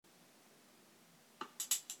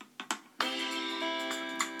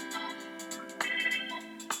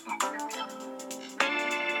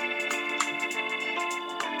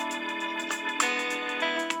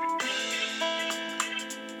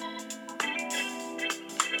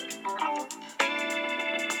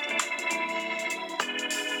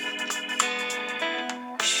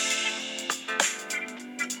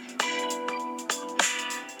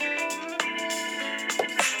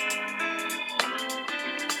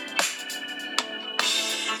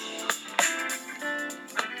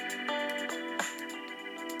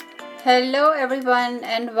Hello everyone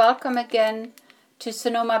and welcome again to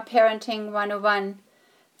Sonoma Parenting 101.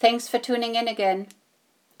 Thanks for tuning in again.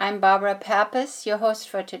 I'm Barbara Pappas, your host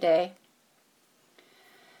for today.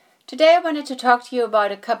 Today I wanted to talk to you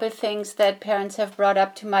about a couple things that parents have brought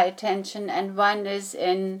up to my attention, and one is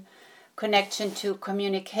in connection to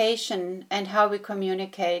communication and how we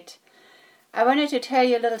communicate. I wanted to tell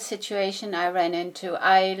you a little situation I ran into.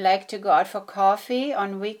 I like to go out for coffee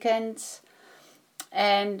on weekends,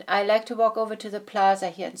 and I like to walk over to the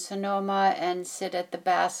plaza here in Sonoma and sit at the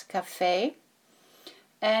Basque Cafe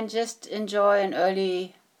and just enjoy an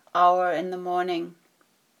early hour in the morning.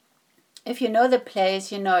 If you know the place,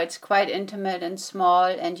 you know it's quite intimate and small,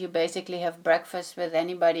 and you basically have breakfast with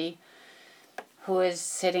anybody who is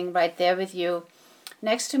sitting right there with you.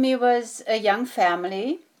 Next to me was a young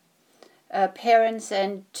family, parents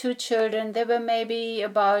and two children. They were maybe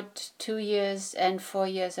about 2 years and 4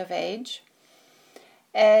 years of age.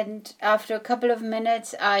 And after a couple of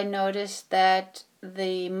minutes, I noticed that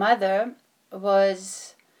the mother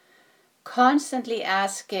was constantly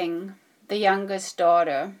asking the youngest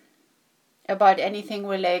daughter about anything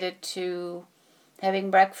related to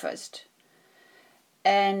having breakfast.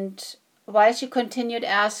 And while she continued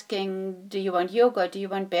asking, do you want yogurt? Do you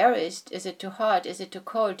want berries? Is it too hot? Is it too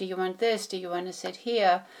cold? Do you want this? Do you want to sit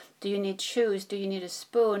here? Do you need shoes? Do you need a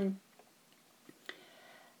spoon?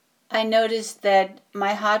 I noticed that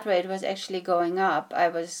my heart rate was actually going up. I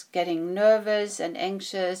was getting nervous and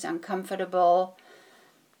anxious, uncomfortable,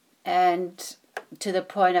 and to the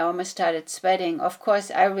point I almost started sweating. Of course,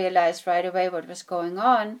 I realized right away what was going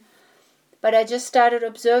on, but I just started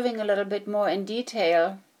observing a little bit more in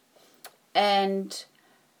detail. And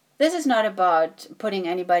this is not about putting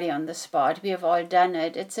anybody on the spot. We have all done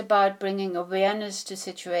it. It's about bringing awareness to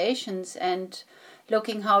situations and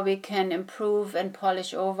looking how we can improve and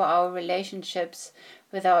polish over our relationships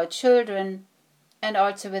with our children and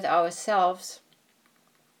also with ourselves.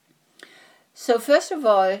 So first of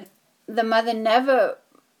all, the mother never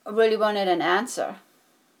really wanted an answer.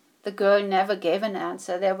 The girl never gave an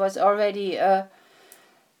answer. There was already a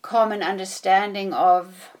common understanding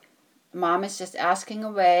of mom is just asking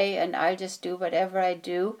away and I'll just do whatever I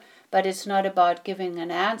do, but it's not about giving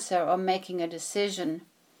an answer or making a decision.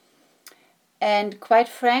 And quite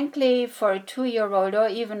frankly, for a 2-year-old or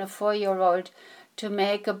even a 4-year-old to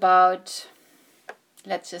make about,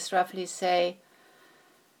 let's just roughly say,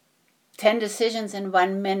 10 decisions in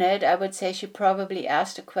 1 minute, I would say she probably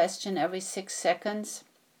asked a question every 6 seconds.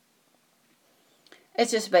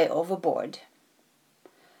 It's just way overboard.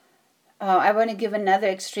 I want to give another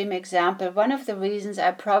extreme example. One of the reasons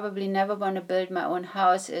I probably never want to build my own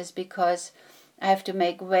house is because I have to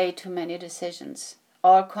make way too many decisions.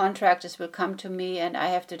 All contractors will come to me and I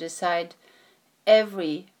have to decide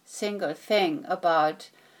every single thing about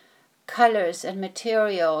colors and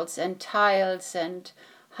materials and tiles and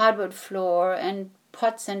hardwood floor and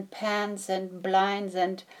pots and pans and blinds,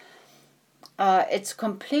 and it's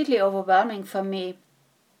completely overwhelming for me.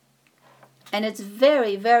 And it's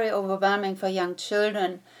very, very overwhelming for young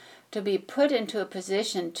children to be put into a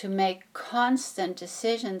position to make constant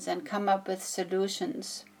decisions and come up with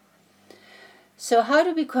solutions. So how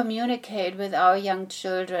do we communicate with our young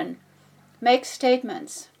children? Make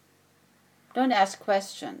statements. Don't ask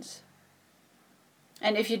questions.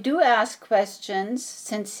 And if you do ask questions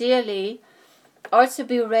sincerely, also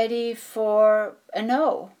be ready for a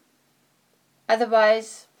no.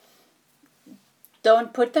 Otherwise,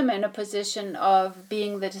 don't put them in a position of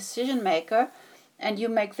being the decision maker and you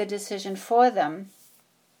make the decision for them.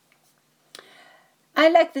 I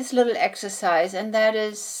like this little exercise, and that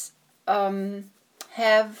is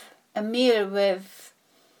have a meal with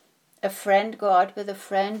a friend, go out with a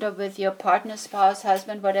friend or with your partner, spouse,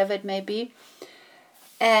 husband, whatever it may be,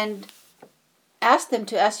 and ask them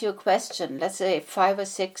to ask you a question, let's say 5 or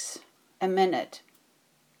 6 a minute.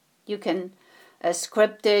 You can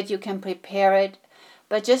script it, you can prepare it,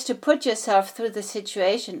 but just to put yourself through the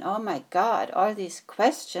situation. Oh my God, all these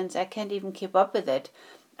questions, I can't even keep up with it.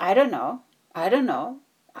 I don't know.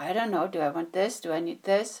 Do I want this? Do I need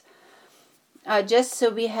this? Just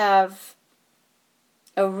so we have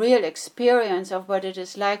a real experience of what it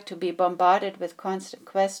is like to be bombarded with constant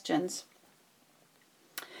questions.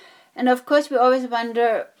 And of course, we always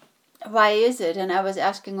wonder, why is it? And I was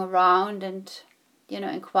asking around and,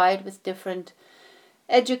 inquired with different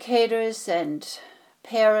educators and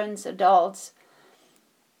parents, adults.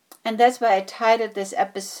 And that's why I titled this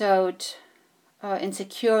episode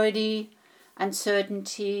Insecurity,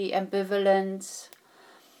 Uncertainty, Ambivalence.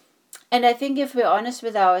 And I think if we're honest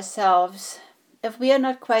with ourselves, if we are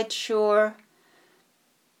not quite sure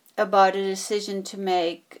about a decision to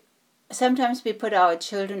make, sometimes we put our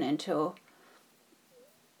children into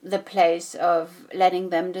the place of letting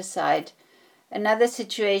them decide. Another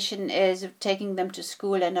situation is taking them to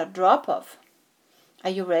school and a drop-off. Are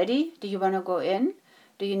you ready? Do you want to go in?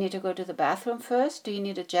 Do you need to go to the bathroom first? Do you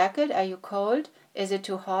need a jacket? Are you cold? Is it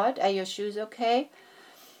too hot? Are your shoes okay?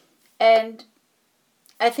 And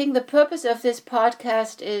I think the purpose of this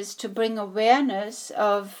podcast is to bring awareness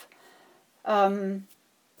of a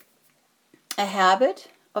habit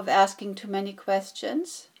of asking too many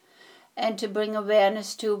questions, and to bring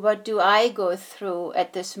awareness to what do I go through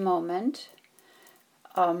at this moment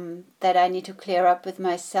that I need to clear up with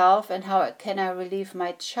myself, and how can I relieve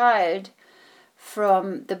my child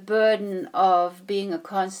from the burden of being a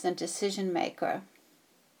constant decision maker.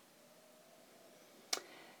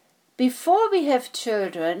 Before we have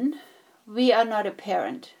children, we are not a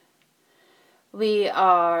parent. We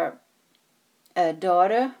are a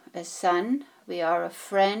daughter, a son, we are a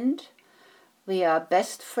friend, we are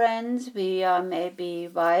best friends, we are maybe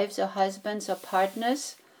wives or husbands or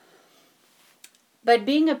partners. But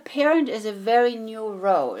being a parent is a very new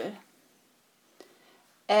role.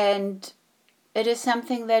 And it is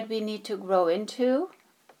something that we need to grow into.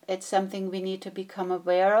 It's something we need to become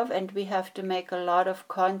aware of, and we have to make a lot of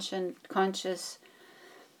conscious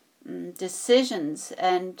decisions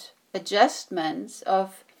and adjustments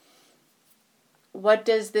of what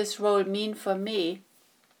does this role mean for me.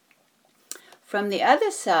 From the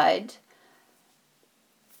other side,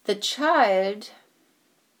 the child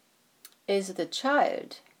is the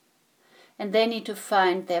child, and they need to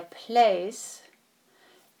find their place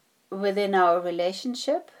within our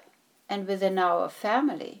relationship and within our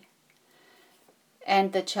family.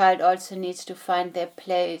 And the child also needs to find their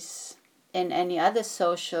place in any other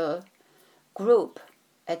social group,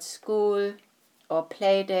 at school or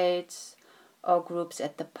play dates or groups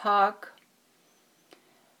at the park.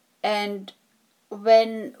 And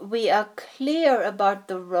when we are clear about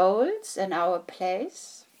the roles and our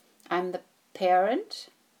place, I'm the parent,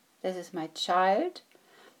 this is my child,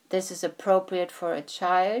 this is appropriate for a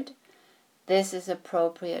child, this is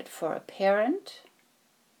appropriate for a parent,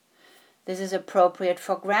 this is appropriate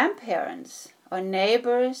for grandparents or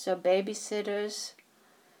neighbors or babysitters,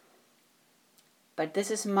 but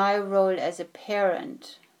this is my role as a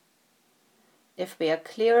parent. If we are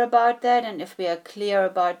clear about that, and if we are clear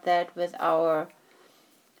about that with our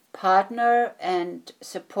partner and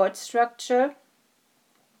support structure,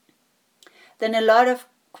 then a lot of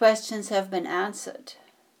questions have been answered.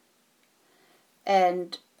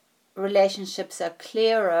 And relationships are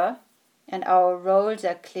clearer, and our roles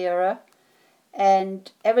are clearer,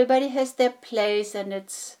 and everybody has their place, and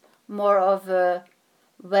it's more of a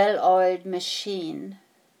well-oiled machine.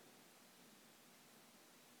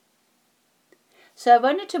 So I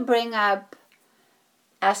wanted to bring up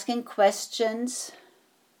asking questions,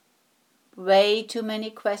 way too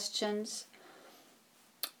many questions,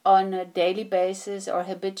 on a daily basis or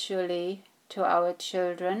habitually to our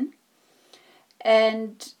children.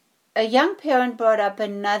 And a young parent brought up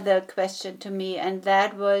another question to me, and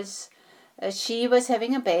that was, she was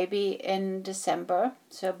having a baby in December,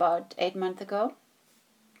 so about 8 months ago.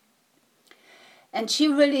 And she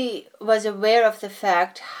really was aware of the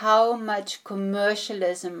fact how much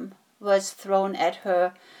commercialism was thrown at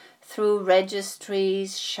her through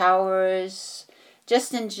registries, showers,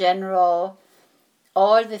 just in general,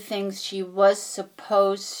 all the things she was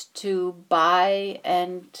supposed to buy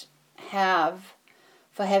and have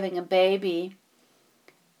for having a baby.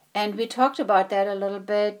 And we talked about that a little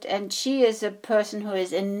bit, and she is a person who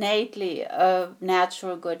is innately a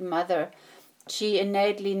natural good mother. She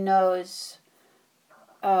innately knows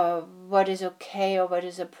what is okay or what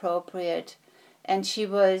is appropriate. And she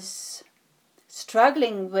was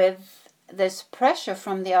struggling with this pressure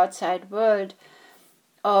from the outside world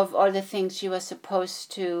of all the things she was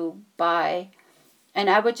supposed to buy.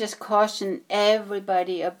 And I would just caution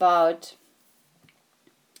everybody about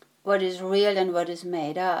what is real and what is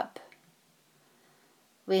made up.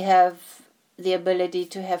 We have the ability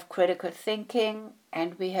to have critical thinking,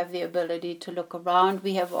 and we have the ability to look around.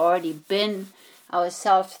 We have already been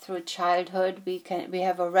ourselves through childhood. We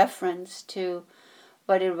have a reference to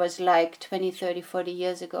what it was like 20, 30, 40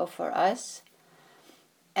 years ago for us.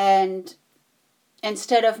 And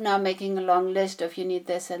instead of now making a long list of you need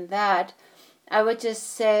this and that, I would just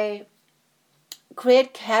say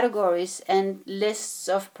create categories and lists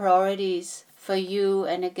of priorities for you,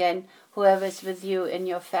 and again, whoever's with you in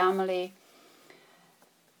your family,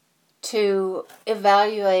 to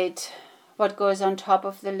evaluate what goes on top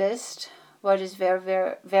of the list, what is very,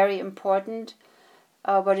 very, very important,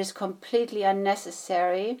 what is completely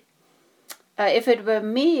unnecessary, If it were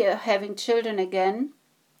me having children again,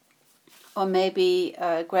 or maybe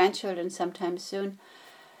grandchildren sometime soon,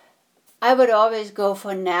 I would always go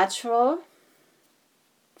for natural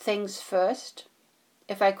things first.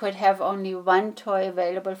 If I could have only one toy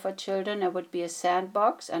available for children, it would be a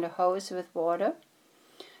sandbox and a hose with water.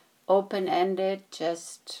 Open-ended,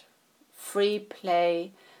 just free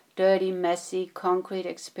play, dirty, messy, concrete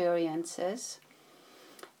experiences.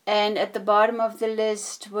 And at the bottom of the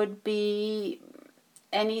list would be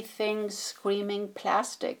anything screaming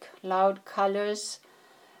plastic, loud colors.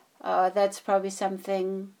 That's probably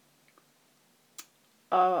something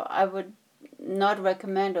I would not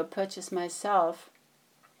recommend or purchase myself.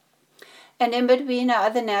 And in between are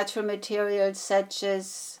other natural materials such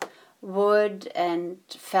as wood and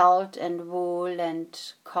felt and wool and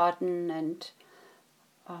cotton and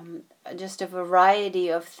just a variety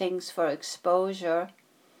of things for exposure.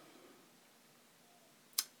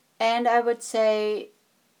 And I would say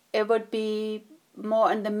it would be more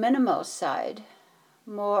on the minimal side,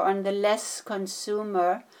 more on the less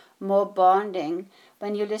consumer, more bonding.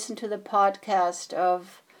 When you listen to the podcast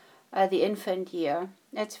of the infant year,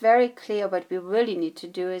 it's very clear what we really need to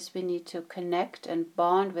do is we need to connect and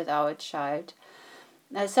bond with our child.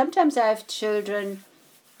 Now, sometimes I have children,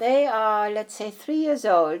 they are, let's say, 3 years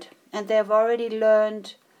old, and they've already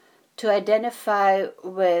learned to identify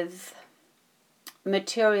with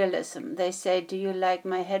materialism. They say, do you like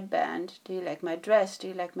my headband? Do you like my dress? Do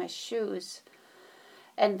you like my shoes?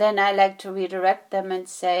 And then I like to redirect them and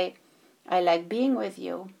say, I like being with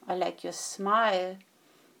you. I like your smile.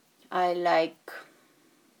 I like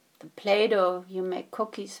the Play-Doh you make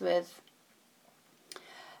cookies with.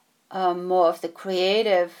 More of the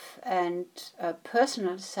creative and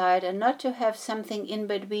personal side, and not to have something in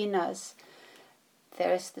between us.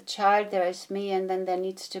 There is the child, there is me, and then there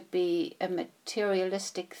needs to be a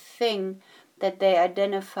materialistic thing that they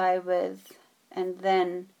identify with, and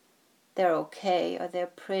then they're okay, or they're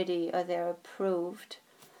pretty, or they're approved.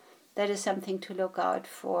 That is something to look out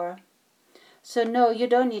for. So no, you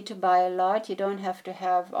don't need to buy a lot. You don't have to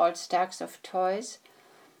have all stacks of toys.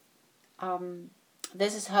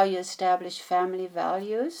 This is how you establish family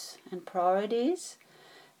values and priorities,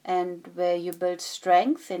 and where you build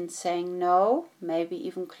strength in saying no, maybe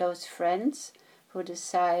even close friends who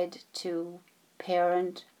decide to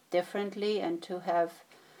parent differently and to have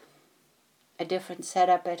a different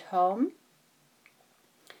setup at home.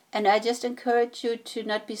 And I just encourage you to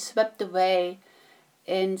not be swept away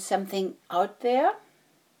in something out there,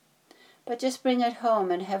 but just bring it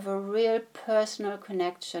home and have a real personal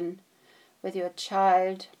connection with your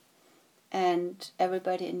child and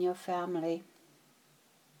everybody in your family.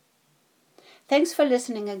 Thanks for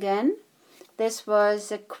listening again. This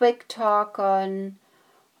was a quick talk on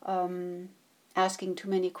asking too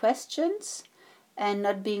many questions and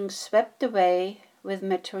not being swept away with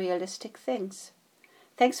materialistic things.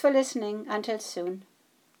 Thanks for listening. Until soon.